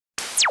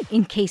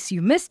in case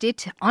you missed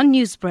it on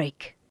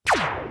Newsbreak.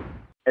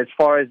 As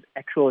far as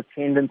actual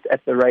attendance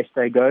at the race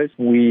day goes,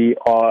 we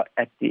are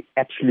at the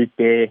absolute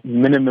bare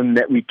minimum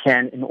that we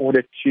can in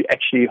order to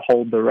actually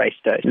hold the race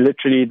day.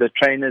 Literally, the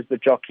trainers, the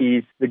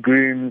jockeys, the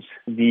grooms,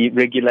 the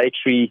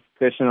regulatory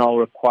personnel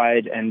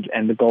required, and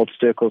the Gold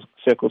Circle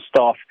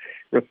staff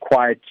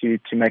required to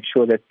make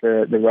sure that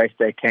the race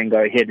day can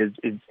go ahead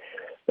is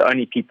the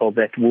only people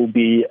that will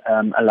be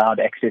allowed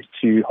access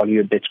to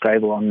Hollywood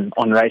Bettsgravel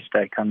on race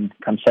day come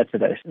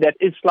Saturday. That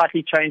is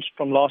slightly changed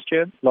from last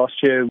year. Last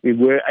year we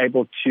were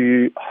able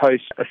to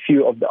host a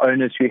few of the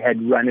owners who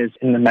had runners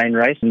in the main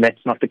race, and that's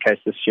not the case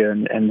this year.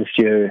 And this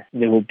year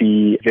there will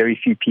be very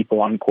few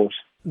people on course.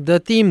 The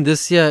theme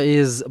this year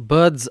is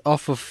Birds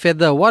of a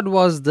Feather. What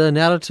was the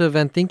narrative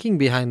and thinking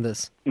behind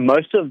this?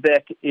 Most of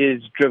that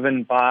is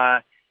driven by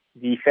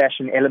the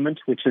fashion element,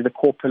 which is a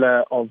core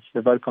pillar of the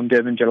Vodacom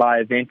Durban July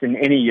event in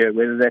any year,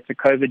 whether that's a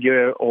COVID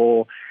year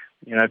or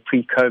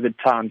pre-COVID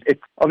times. It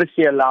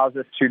obviously allows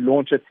us to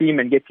launch a theme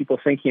and get people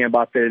thinking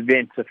about the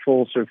event a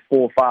full sort of 4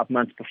 or 5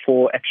 months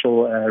before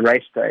actual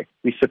race day.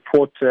 We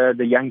support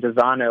the Young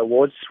Designer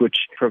Awards, which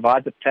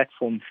provides a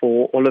platform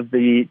for all of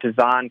the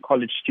design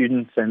college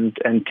students and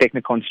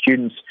Technikon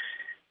students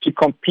to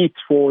compete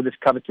for this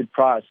coveted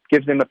prize. It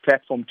gives them a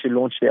platform to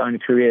launch their own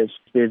careers.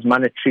 There's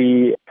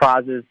monetary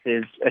prizes,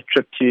 there's a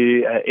trip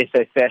to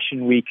SA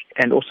Fashion Week,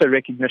 and also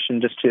recognition,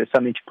 just to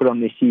something to put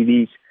on their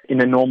CVs. In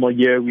a normal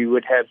year, we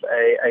would have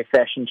a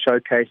fashion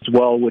showcase as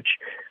well, which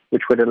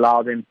would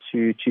allow them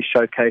to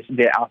showcase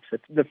their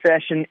outfit. The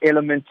fashion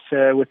element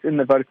within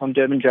the Vodacom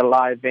Durban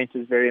July event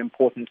is very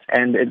important,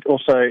 and it's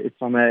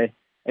on a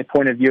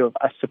point of view of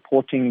us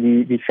supporting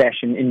the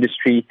fashion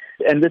industry.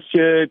 And this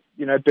year,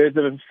 Birds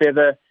of a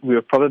Feather, we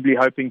were probably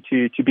hoping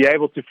to be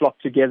able to flock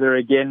together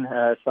again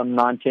some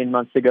 9-10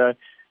 months ago.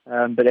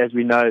 But as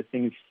we know,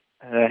 things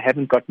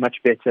haven't got much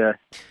better.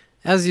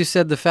 As you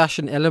said, the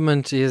fashion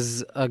element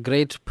is a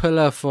great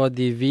pillar for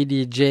the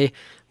VDJ,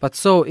 but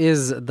so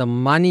is the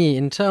money.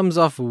 In terms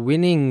of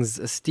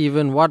winnings,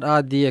 Stephen, what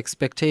are the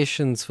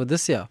expectations for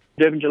this year?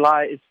 Durban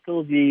July is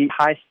still the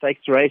high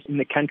stakes race in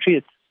the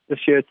country. This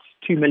year it's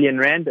 2 million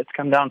rand. It's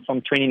come down from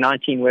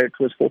 2019 where it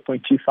was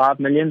 4.25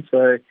 million.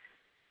 So,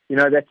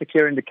 that's a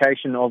clear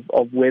indication of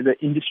where the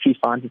industry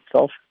finds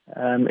itself.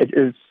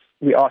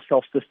 We are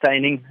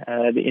self-sustaining,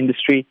 the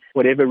industry.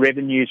 Whatever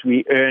revenues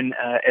we earn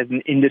as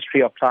an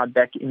industry are plowed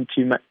back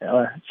into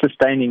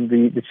sustaining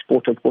the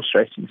sport of horse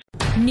racing.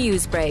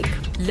 Newsbreak,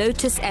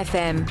 Lotus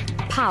FM,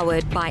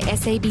 powered by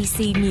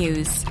SABC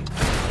News.